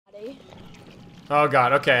Oh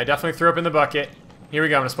god, okay, I definitely threw up in the bucket. Here we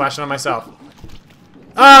go, I'm gonna splash it on myself.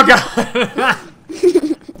 Oh god!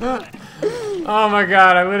 Oh my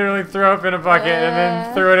god, I literally threw up in a bucket and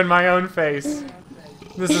then threw it in my own face.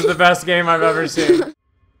 This is the best game I've ever seen.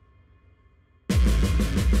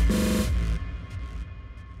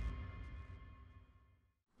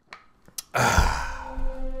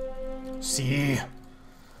 Sea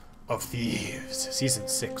of Thieves, Season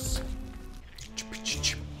 6.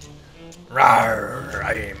 Rawr,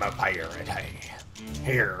 I'm a pirate, hey.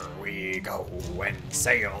 Here we go and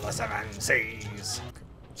sail the 7 seas.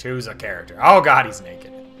 Choose a character. Oh god, he's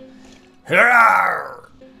naked. Rawr,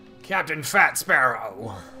 Captain Fat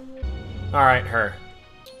Sparrow. Alright, her.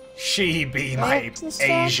 She be my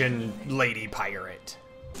Asian lady pirate.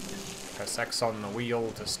 Press X on the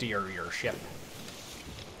wheel to steer your ship.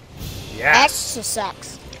 Yes. X to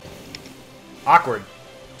sex. Awkward.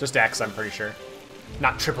 Just X, I'm pretty sure.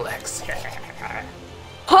 Not triple X.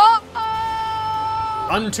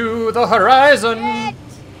 Unto the horizon.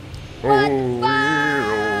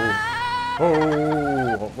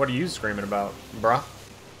 Oh, what are you screaming about, bruh?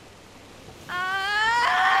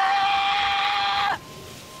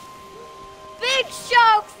 Big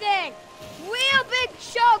shark thing! Real big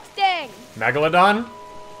shark thing! Megalodon?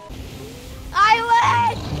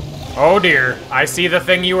 I win! Oh dear, I see the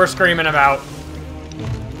thing you were screaming about.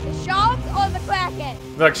 The shark or the kraken?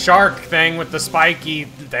 The shark thing with the spiky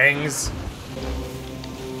things.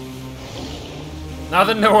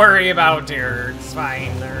 Nothing to worry about here, it's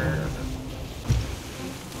fine there.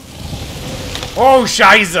 Oh,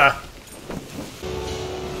 Shiza!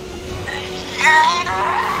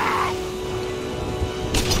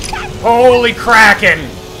 Holy Kraken!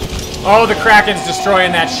 Oh, the Kraken's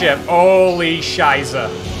destroying that ship. Holy Shiza.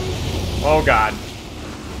 Oh, God.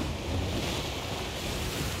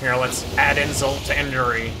 Here, let's add insult to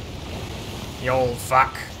injury. You old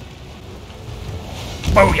fuck.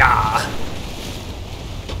 Booyah!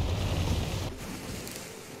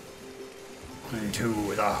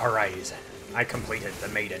 To the horizon. I completed the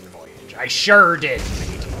maiden voyage. I sure did,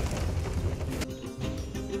 Matey.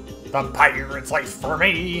 The pirate's life for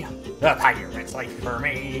me. The pirate's life for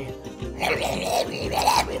me.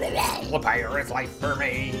 The pirate's life for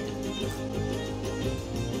me.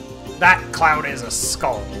 That cloud is a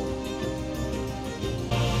skull.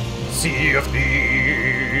 Sea of Thieves.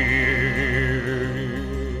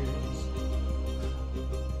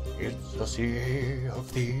 It's the Sea of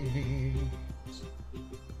Thieves.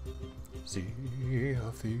 Sea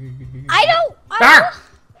of Thieves. I don't.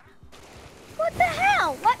 What the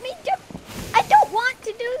hell? Let me do. I don't want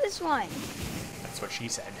to do this one. That's what she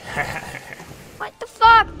said. What the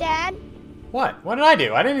fuck, Dad? What? What did I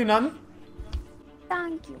do? I didn't do nothing.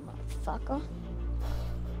 Thank you, motherfucker.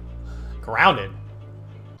 Grounded.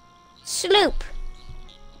 Sloop.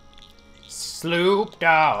 Sloop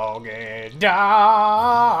doggy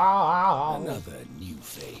dog. Another new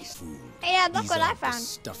face, fool. Hey, Dad, look These what I aren't the found.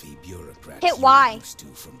 stuffy bureaucrats Hit you're Y. used to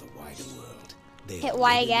from the wider world. They Hit are Y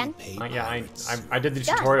readily again. paid Yeah, pirates. I did the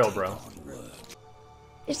Done. tutorial, bro. On work.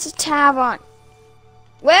 It's a tavern.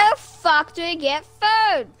 Where the fuck do we get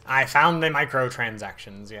food? I found the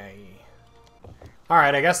microtransactions, yay.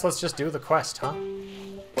 Alright, I guess let's just do the quest, huh?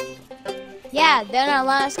 Yeah, they're not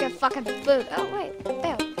letting us get fucking food. Oh, wait. Ew.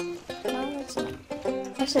 No, it's not.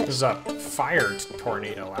 What's this? There's a fire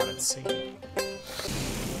tornado out at sea.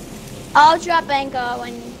 I'll drop anchor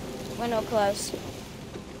when we're close.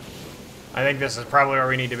 I think this is probably where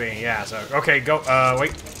we need to be. Yeah, so, okay, go,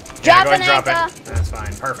 wait. Drop go ahead and an drop anchor. it. That's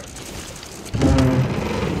fine, perfect.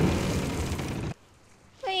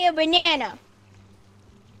 Hey, a banana.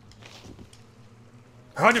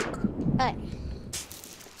 Hadouken. Hey.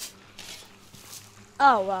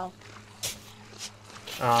 Oh, well.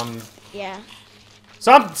 Yeah.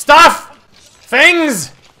 Some stuff!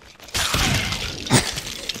 Things!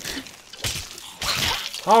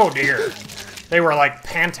 Oh dear. They were like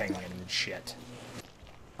panting and shit.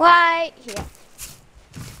 Right here.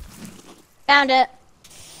 Found it.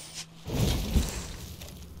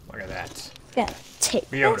 Look at that. Gonna take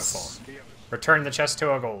Beautiful. this. Return the chest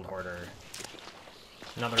to a gold hoarder.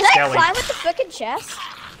 Another Can I skelly. climb with the frickin' chest?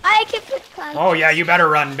 I can climb. Oh yeah, you better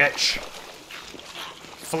run, bitch.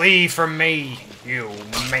 Flee from me, you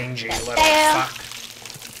mangy little There. fuck.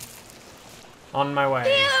 On my way.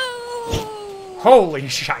 Ew. Holy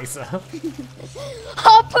shiza.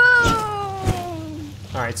 Harpoon!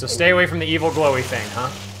 Alright, so stay away from the evil glowy thing, huh?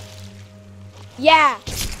 Yeah,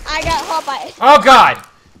 I got hot by it. Oh god!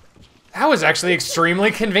 That was actually extremely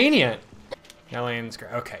convenient. Aliens,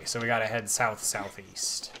 okay, so we gotta head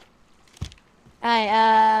south-southeast.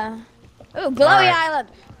 Alright, ooh, Glowy Alright. Island.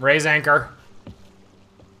 Raise anchor.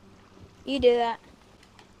 You do that.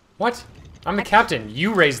 What? I'm the captain.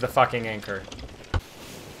 You raise the fucking anchor.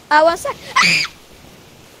 1 sec.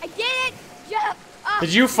 I didn't jump off.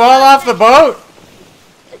 Did you fall off the boat?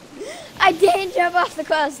 I didn't jump off the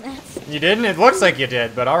crow's nest. You didn't? It looks like you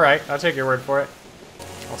did, but alright. I'll take your word for it.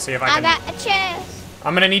 I'll see if I can... I got a chest.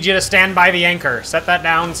 I'm gonna need you to stand by the anchor. Set that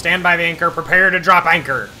down, stand by the anchor, prepare to drop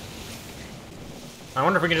anchor. I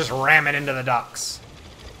wonder if we can just ram it into the docks.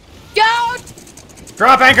 Don't!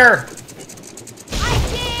 Drop anchor! I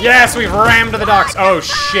did! Yes, we've rammed to the docks. Oh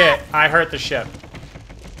shit, I hurt the ship.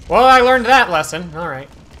 Well, I learned that lesson. Alright,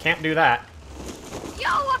 can't do that. Yo,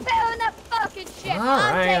 I'm repairing that fucking ship.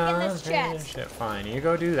 Alright, I'm taking this chest. Ship. Fine, you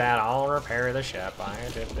go do that. I'll repair the ship. I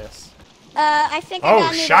did this. I think I Oh,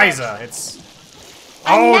 got a new shiza, boat. it's...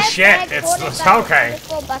 Oh Unless shit, I it's... put it back Okay. with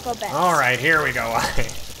full buckle belts. Alright, here we go.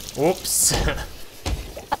 Whoops. A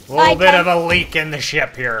little bit of a leak in the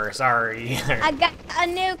ship here, sorry. I got a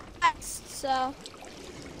new quest, so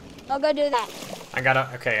I'll go do that. I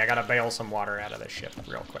gotta bail some water out of this ship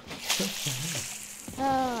real quick.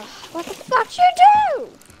 What the fuck you do?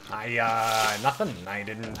 Nothing.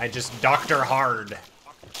 I just docked her hard.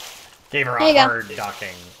 Gave her There a you go. hard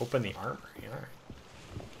docking. Open the armory, alright.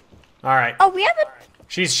 Alright. Oh, we have a...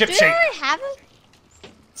 She's ship Do shape. we have it?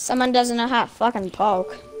 Someone doesn't know how to fucking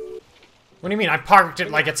poke. What do you mean? I parked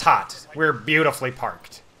it like it's hot. We're beautifully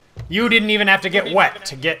parked. You didn't even have to get wet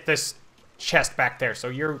to get this chest back there, so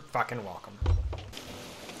you're fucking welcome.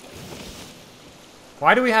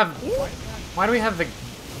 Why do we have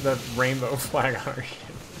the rainbow flag on our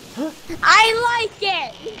ship? I like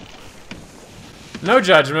it! No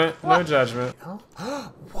judgment. No judgment.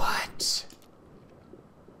 What?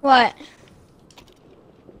 What?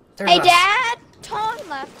 There's Hey, a- Dad! Turn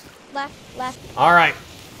left. Alright.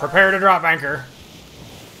 Prepare to drop anchor.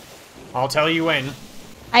 I'll tell you when.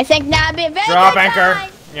 I think now would be a very Drop good anchor.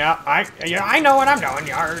 time. Yeah, I know what I'm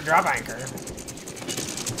doing. YARRR, drop anchor.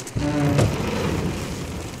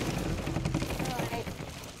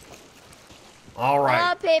 Alright.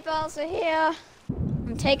 Hello, people, so here.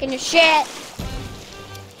 I'm taking your shit.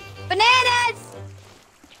 Bananas!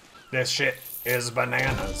 This shit is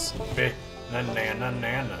bananas.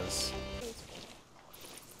 Bananas.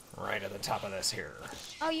 Right at the top of this here.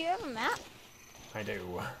 Oh, you have a map? I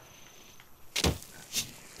do.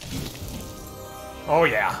 Oh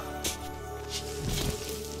yeah.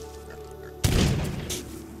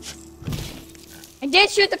 I did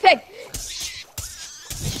shoot the pig.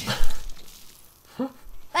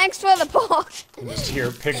 Thanks for the pork. You just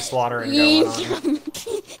hear pig slaughtering going on.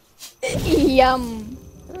 Yum.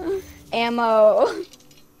 Ammo.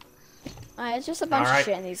 It's just a bunch Alright. of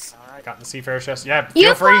shit in these. Alright, got the seafarer chest. Yeah, You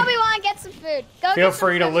feel free. probably want to get some food. Go Feel get some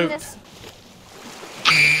free to food loot. from this.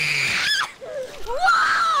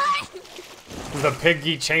 What? The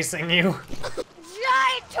piggy chasing you.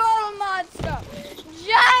 Giant turtle monster!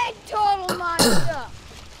 Giant turtle monster!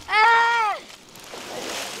 Ah!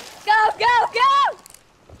 Go!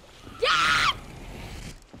 Yeah!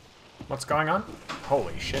 What's going on?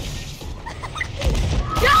 Holy shit.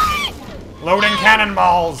 Giant! Loading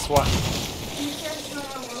cannonballs! What?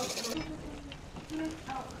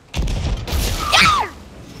 Yeah!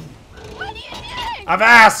 What are you doing?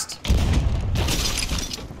 Avast!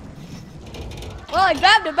 Well, I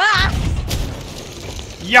grabbed a box.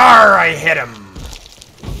 YARRR, I hit him!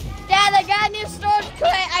 Dad, I got a new storage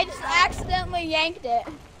crate. I just accidentally yanked it.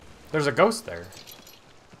 There's a ghost there.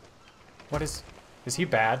 What is he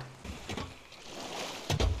bad?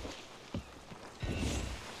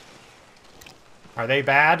 Are they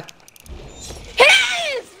bad? He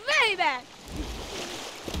is very bad.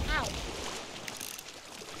 Ow.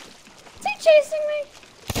 Is he chasing me?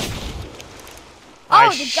 I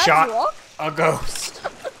Oh, the guns shot work? a ghost.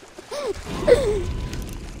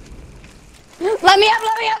 Let me up.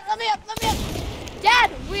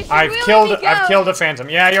 Dad, we should I've really I've killed a phantom.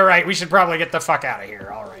 Yeah, you're right. We should probably get the fuck out of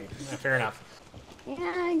here. All right. Fair enough. Yeah,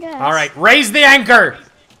 I guess. All right. Raise the anchor.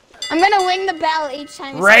 I'm gonna ring the bell each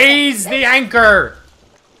time. you say Raise that. the anchor.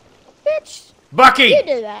 Bitch, Bucky. you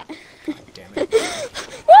do that. Damn it.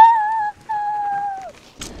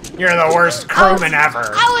 You're the worst crewman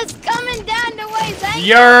ever. I was coming down to raise anchor.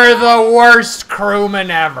 You're the worst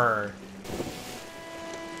crewman ever.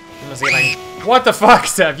 I'm gonna see if I can... What the fuck,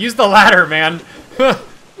 Seb? Use the ladder, man. Let's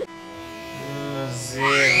see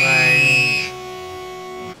if I...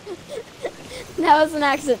 That was an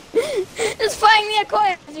accident. Just firing the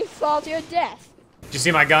accordion as you fall to your death. Did you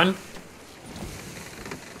see my gun?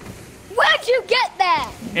 Where'd you get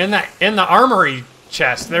that? In the armory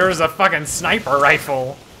chest, there was a fucking sniper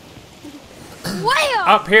rifle. Where?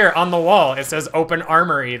 Up here on the wall, it says open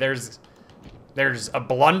armory. There's There's a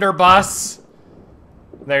blunderbuss.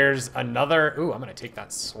 There's another. Ooh, I'm gonna take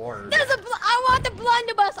that sword. I want the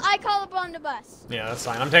blunderbuss. I call it blunderbuss. Yeah, that's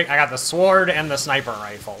fine. I got the sword and the sniper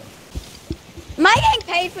rifle. Am I getting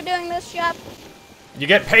paid for doing this job? You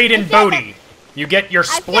get paid in booty. You get your I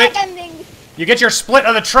feel split. like I'm being... You get your split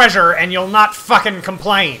of the treasure, and you'll not fucking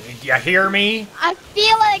complain. You hear me? I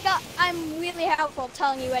feel like I'm really helpful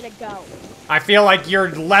telling you where to go. I feel like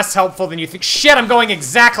you're less helpful than you think. Shit, I'm going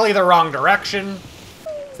exactly the wrong direction.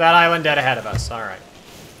 It's that island dead ahead of us. All right.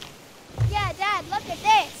 Yeah, Dad, look at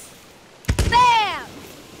this. Bam!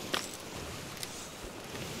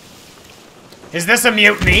 Is this a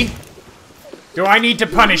mutiny? Do I need to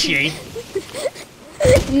punish ye?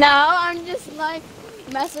 No, I'm just like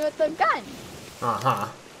messing with the gun. Uh-huh.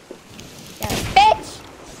 Yeah, bitch!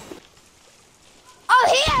 Oh,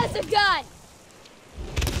 he has a gun!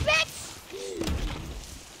 Bitch!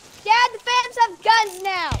 Dad, the Phantoms have guns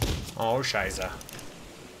now! Oh, shiza.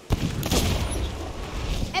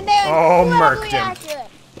 And they're murked incredibly him. accurate.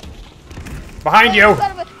 Behind you!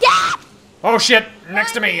 Yeah! Oh shit!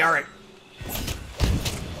 Next to me, alright.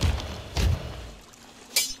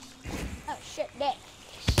 Oh shit, Nick.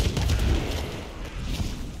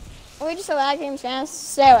 Are we just a lag game chance?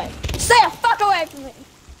 Stay away. Stay the fuck away from me!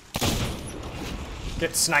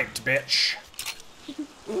 Get sniped, bitch.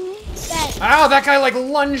 Thanks. Ow, that guy like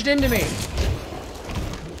lunged into me.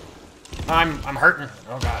 I'm hurting.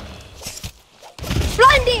 Oh god.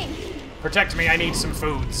 Blondie! Protect me, I need some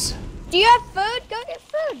foods. Do you have food? Go get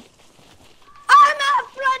food. I'm out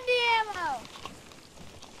of Blondie ammo!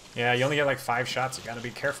 Yeah, you only get like 5 shots. You gotta be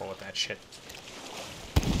careful with that shit.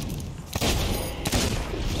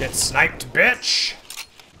 Get sniped, bitch!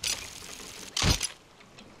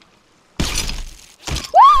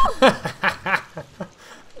 Woo!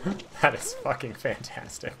 That is fucking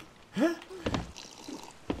fantastic. You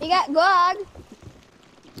got Gog.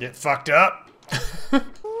 Get fucked up.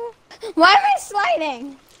 Why am I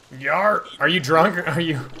sliding? YARRR! Are you drunk? Or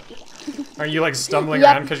are you like stumbling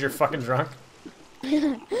Yep. around because you're fucking drunk?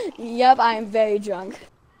 Yep, I am very drunk.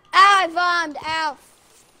 Ow, I vomed. Ow.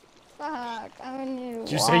 Fuck. I need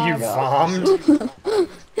Did you say you vommed?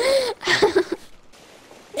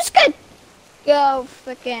 Just gonna go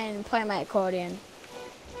frickin' play my accordion.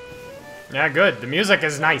 Yeah, good. The music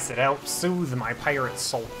is nice. It helps soothe my pirate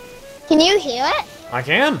soul. Can you hear it? I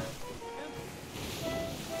can.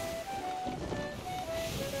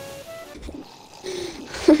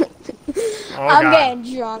 Oh, I'm God. getting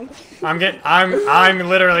drunk. I'm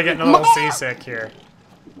literally getting a little seasick here.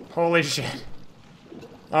 Holy shit.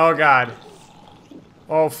 Oh god.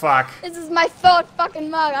 Oh fuck. This is my third fucking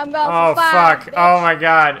mug. I'm going Oh for fire, fuck. bitch. Oh my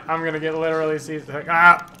god. I'm gonna get literally seasick.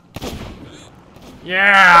 Ah.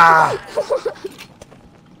 Yeah.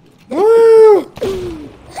 Woo.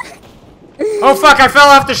 Oh fuck, I fell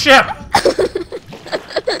off the ship.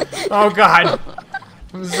 Oh god.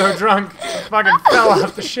 I'm so drunk. I fucking fell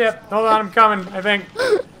off the ship. Hold on, I'm coming, I think.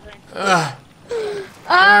 Alright.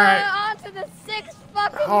 On to the 6th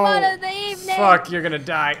fucking mud of the evening. Fuck, you're gonna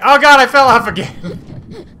die. Oh god, I fell off again.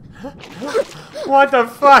 What the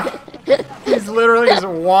fuck? He's literally just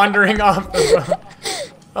wandering off the boat.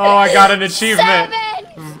 Oh, I got an achievement.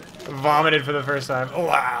 7! Vomited for the first time.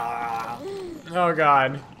 Wow. Oh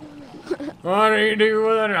god. What do you do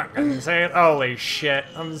with it? I'm not gonna say it. Holy shit.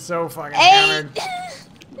 I'm so fucking 8! hammered.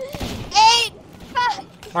 8! Fuck!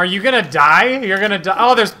 Are you gonna die? You're gonna die.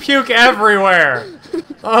 Oh, there's puke everywhere.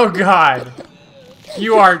 Oh god.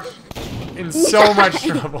 You are in so much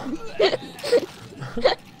trouble.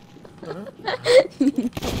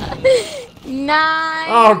 9!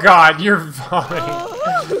 Oh god, you're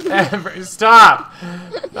vomiting. Stop.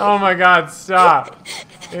 Oh my god, stop.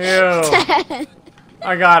 Ew. 10!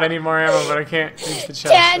 I need more ammo, but I can't reach the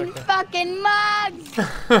chest. 10 Okay. fucking mugs!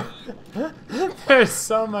 There's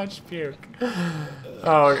so much puke.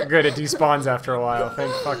 Oh, good. It despawns after a while.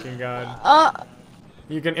 Thank fucking god.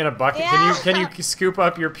 You can in a bucket. Yeah. Can you scoop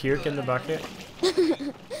up your puke in the bucket?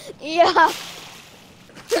 Yeah.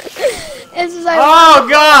 This is like. Oh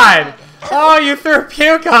god! Oh, you threw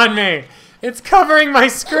puke on me. It's covering my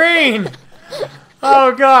screen.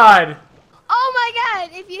 Oh god. Oh my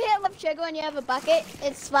god! If you hit left trigger when you have a bucket,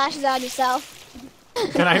 it splashes on yourself.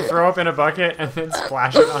 Can I throw up in a bucket and then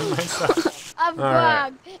splash it on myself? I'm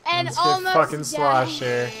Alright. drunk and Let's get almost fucking slosh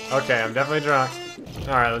dead. here. Okay, I'm definitely drunk.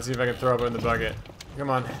 Alright, let's see if I can throw up in the bucket. Come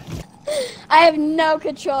on. I have no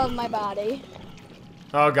control of my body.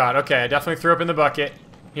 Oh god, okay, I definitely threw up in the bucket.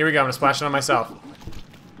 Here we go, I'm gonna splash it on myself.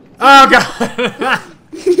 Oh god!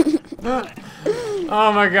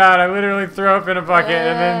 Oh my god, I literally threw up in a bucket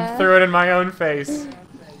and then threw it in my own face.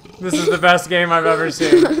 This is the best game I've ever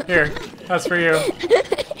seen. Here, That's for you.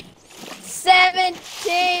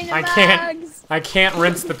 17 mugs. I can't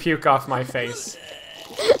rinse the puke off my face.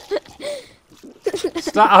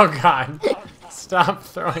 Stop! Oh God! Stop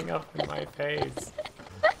throwing up in my face.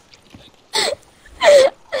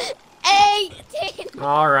 18.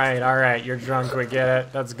 All right. You're drunk. We get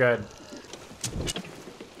it. That's good.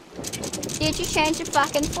 Did you change the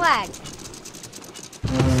fucking flag?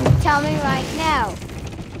 Tell me right now.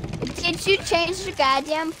 Did you change the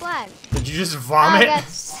goddamn flag? Did you just vomit?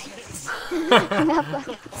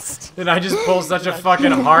 Did I just pull such a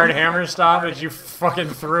fucking hard hammer stop that you fucking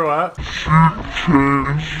threw up?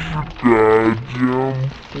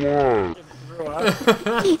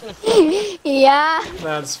 Yeah.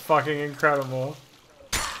 That's fucking incredible.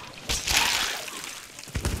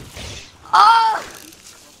 Oh!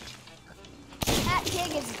 That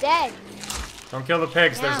pig is dead. Don't kill the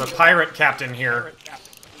pigs. There's a pirate captain here.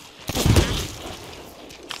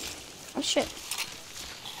 Oh shit.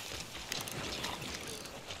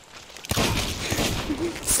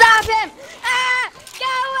 Stop him! Ah! Go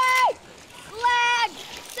away! Lag!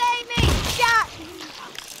 Save me! Shot!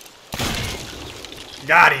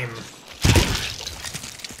 Got him.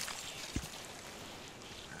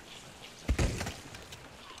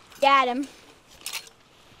 Got him.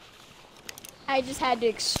 I just had to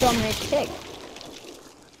exterminate the pig.